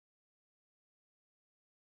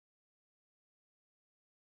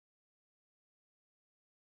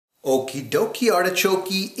Okie dokie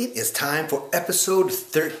artichoke, it is time for episode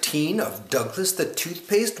 13 of Douglas the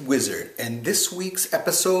Toothpaste Wizard, and this week's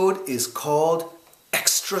episode is called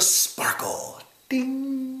Extra Sparkle.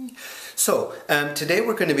 Ding! So, today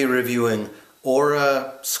we're going to be reviewing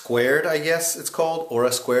Ora2, I guess it's called,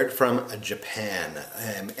 Ora2 from Japan.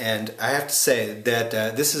 And I have to say that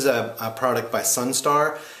this is a product by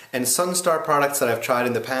Sunstar, and Sunstar products that I've tried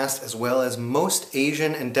in the past, as well as most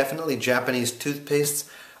Asian and definitely Japanese toothpastes,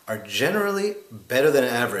 are generally better than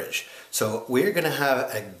average. So we're going to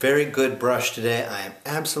have a very good brush today, I am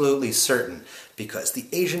absolutely certain, because the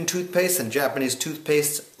Asian toothpaste and Japanese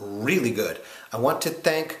toothpastes really good. I want to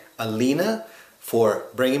thank Alina for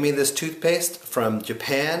bringing me this toothpaste from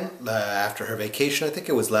Japan after her vacation. I think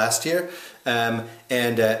it was last year.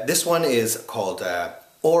 This one is called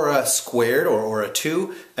Ora2 or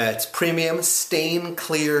Ora2. It's premium stain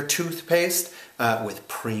clear toothpaste with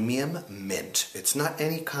premium mint. It's not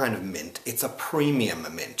any kind of mint, it's a premium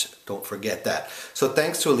mint. Don't forget that. So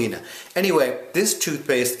thanks to Alina. Anyway, this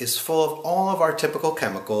toothpaste is full of all of our typical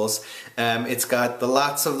chemicals. It's got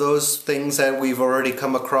lots of those things that we've already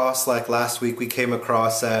come across, like last week we came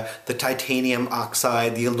across the titanium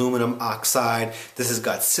oxide, the aluminum oxide. This has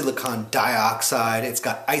got silicon dioxide. It's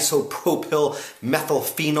got isopropyl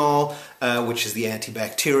methylphenol, which is the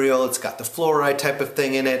antibacterial. It's got the fluoride type of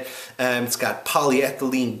thing in it. It's got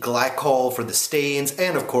polyethylene glycol for the stains,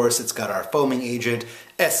 and of course it's got our foaming agent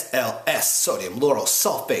SLS, sodium lauryl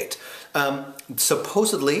sulfate.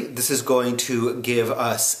 Supposedly this is going to give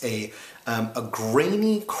us a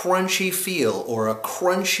grainy, crunchy feel, or a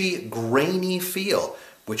crunchy, grainy feel,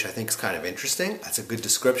 which I think is kind of interesting. That's a good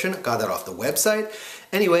description. Got that off the website.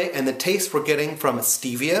 Anyway, and the taste we're getting from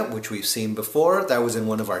stevia, which we've seen before. That was in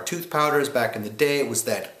one of our tooth powders back in the day. It was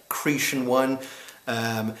that Cretan one.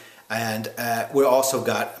 We also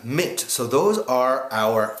got mint. So those are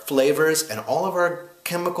our flavors, and all of our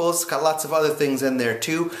chemicals. Got lots of other things in there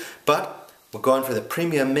too, but we're going for the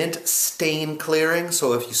premium mint stain clearing.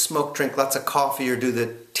 So if you smoke, drink lots of coffee, or do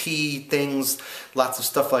the tea things, lots of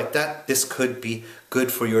stuff like that, this could be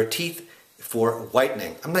good for your teeth for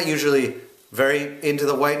whitening. I'm not usually very into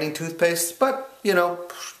the whitening toothpaste, but you know,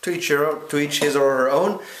 to each his or her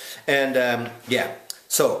own. And yeah,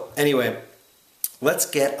 so anyway, let's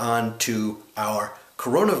get on to our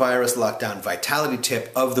coronavirus lockdown vitality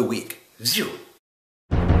tip of the week. Zero.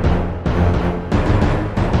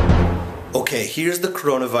 Okay, here's the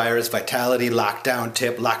coronavirus vitality lockdown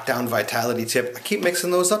tip, lockdown vitality tip. I keep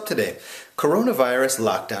mixing those up today. Coronavirus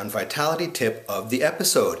lockdown vitality tip of the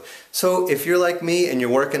episode. So if you're like me and you're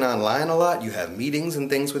working online a lot, you have meetings and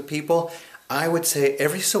things with people, I would say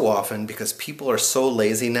every so often, because people are so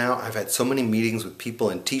lazy now, I've had so many meetings with people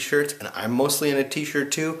in t-shirts, and I'm mostly in a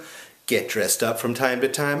t-shirt too. Get dressed up from time to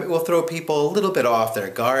time. It will throw people a little bit off their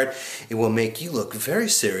guard. It will make you look very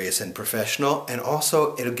serious and professional, and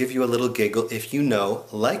also it'll give you a little giggle if you know,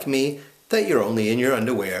 like me, that you're only in your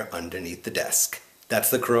underwear underneath the desk. That's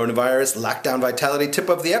the coronavirus lockdown vitality tip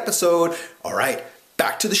of the episode. All right,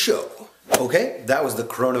 back to the show. Okay, that was the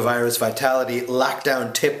coronavirus vitality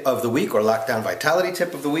lockdown tip of the week, or lockdown vitality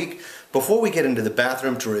tip of the week. Before we get into the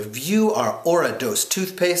bathroom to review our Ora2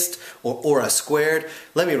 toothpaste, or Ora2,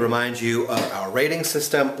 let me remind you of our rating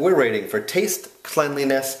system. We're rating for taste,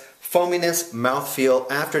 cleanliness, foaminess, mouthfeel,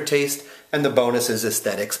 aftertaste, and the bonus is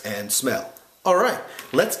aesthetics and smell. Alright,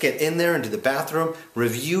 let's get in there into the bathroom,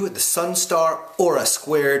 review the Sunstar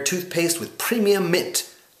Ora2 toothpaste with premium mint.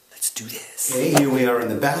 Let's do this. Okay, here we are in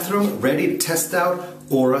the bathroom, ready to test out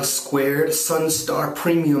Ora2 Sunstar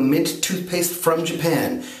Premium Mint toothpaste from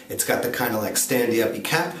Japan. It's got the kind of like standy-uppy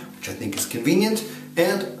cap, which I think is convenient.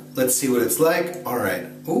 And let's see what it's like. Alright,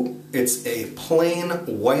 ooh, it's a plain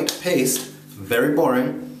white paste, very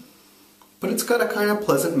boring, but it's got a kind of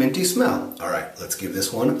pleasant minty smell. Alright, let's give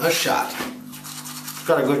this one a shot. It's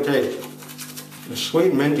got a good taste. It's sweet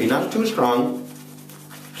and minty, not too strong,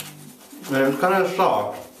 and it's kind of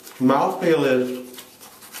soft. Mouthfeel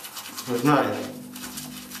is nice.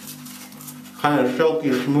 Kind of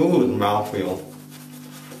silky smooth mouthfeel.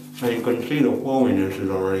 And you can see the foaminess is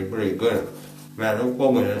already pretty good. Man, the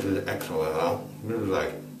foaminess is excellent, huh? This is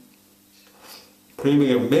like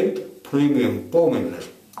premium mint, premium foaminess.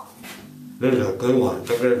 This is a good one.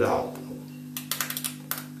 Check this out.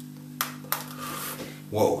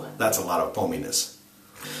 Whoa, that's a lot of foaminess.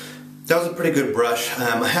 That was a pretty good brush.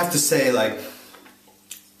 I have to say, like,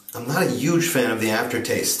 I'm not a huge fan of the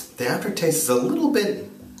aftertaste. The aftertaste is a little bit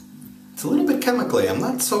chemically. I'm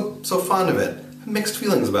not so fond of it. I have mixed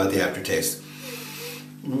feelings about the aftertaste.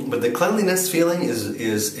 But the cleanliness feeling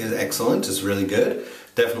is excellent. It's really good.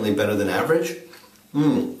 Definitely better than average.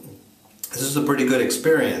 This is a pretty good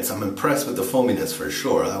experience. I'm impressed with the foaminess for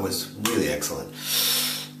sure. That was really excellent.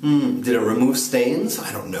 Did it remove stains?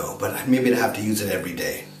 I don't know, but maybe I'd have to use it every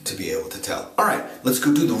day to be able to tell. All right, let's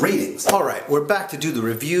go do the ratings. All right, we're back to do the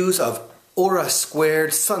reviews of Ora2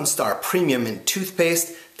 Sunstar Premium Mint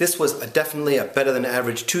Toothpaste. This was definitely a better than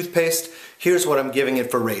average toothpaste. Here's what I'm giving it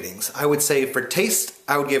for ratings. I would say for taste,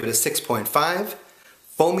 I would give it a 6.5.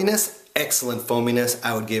 Foaminess, excellent foaminess.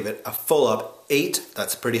 I would give it a full up 8.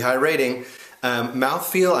 That's a pretty high rating.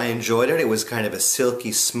 Mouthfeel, I enjoyed it. It was kind of a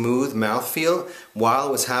silky, smooth mouthfeel. While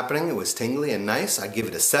it was happening, it was tingly and nice. I'd give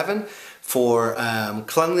it a 7. For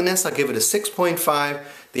cleanliness, I'll give it a 6.5.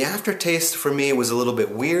 The aftertaste for me was a little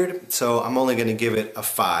bit weird, so I'm only going to give it a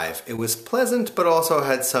 5. It was pleasant, but also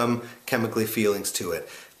had some chemically feelings to it.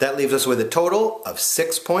 That leaves us with a total of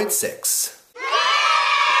 6.6.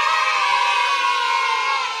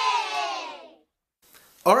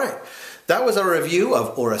 All right. That was our review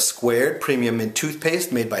of Ora2 Premium Mint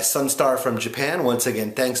Toothpaste made by Sunstar from Japan. Once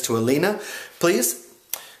again, thanks to Alina. Please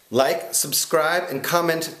like, subscribe, and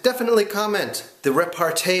comment. Definitely comment. The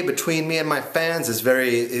repartee between me and my fans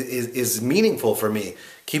is meaningful for me.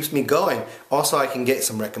 Keeps me going. Also, I can get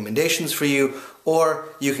some recommendations for you, or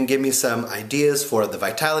you can give me some ideas for the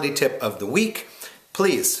vitality tip of the week.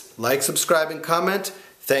 Please like, subscribe, and comment.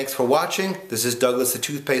 Thanks for watching. This is Douglas the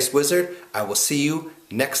Toothpaste Wizard. I will see you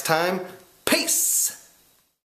next time. Peace!